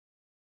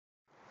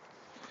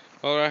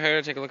Well, right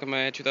here, take a look at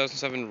my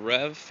 2007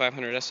 Rev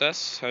 500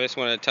 SS. I just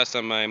want to test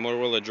on my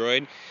Motorola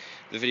Droid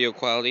the video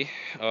quality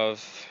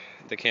of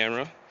the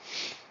camera.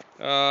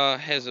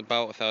 Has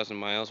about 1,000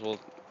 miles. We'll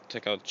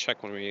take a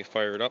check when we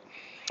fire it up.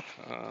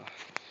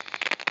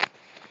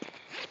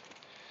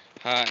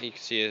 Hot, you can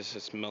see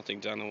it's melting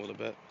down a little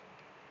bit,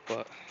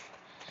 but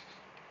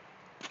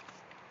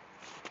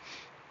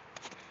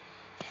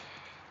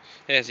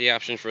it has the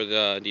option for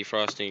the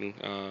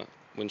defrosting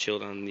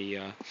windshield on the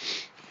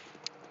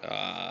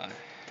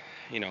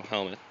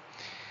helmet.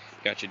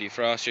 Got your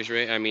defrosters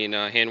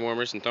hand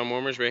warmers and thumb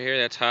warmers right here.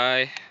 That's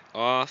high,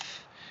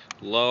 off,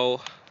 low.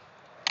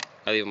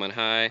 I leave them on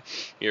high.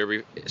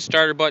 Your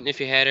starter button, if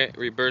you had it,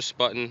 reverse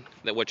button,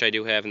 which I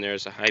do have, and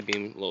there's a high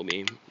beam, low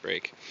beam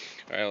brake.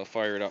 All right, I'll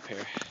fire it up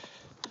here.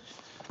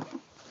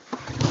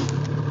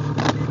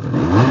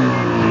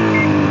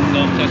 So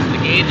I'm testing the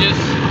gauges.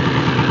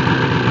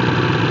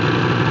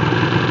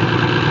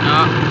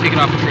 Take it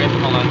off the trip.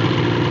 Hold on.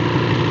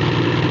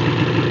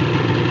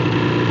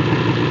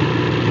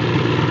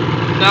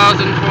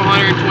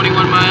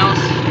 1,421 miles,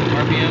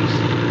 RPMs.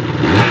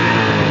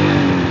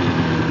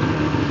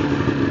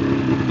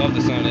 Love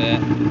the sound of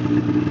that.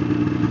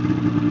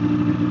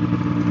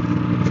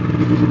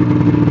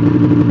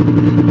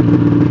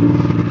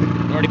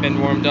 Already been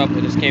warmed up.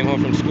 I just came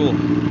home from school.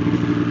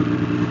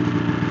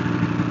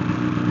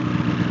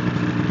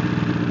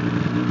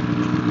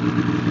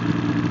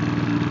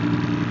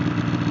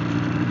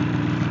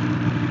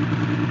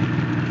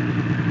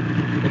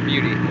 What a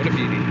beauty. What a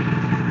beauty.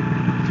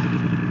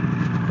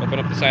 Open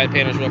up the side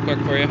panels real quick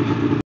for you.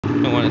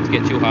 Don't want it to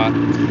get too hot.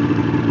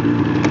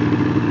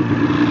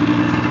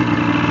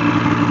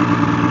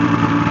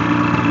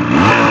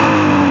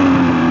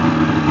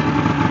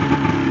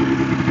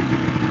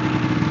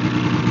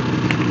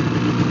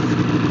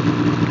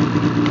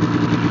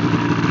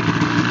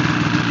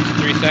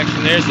 Three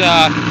section. There's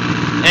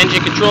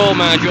engine control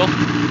module.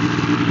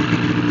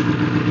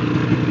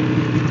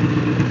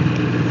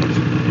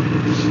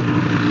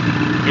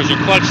 Here's your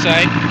clutch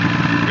side,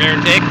 rear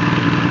intake.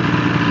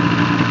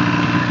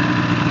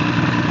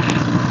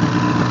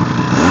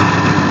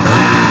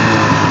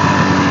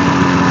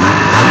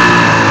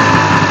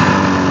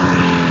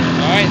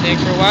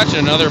 Thanks for watching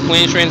another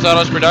Planes, Trains,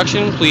 Autos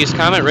production. Please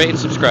comment, rate, and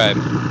subscribe.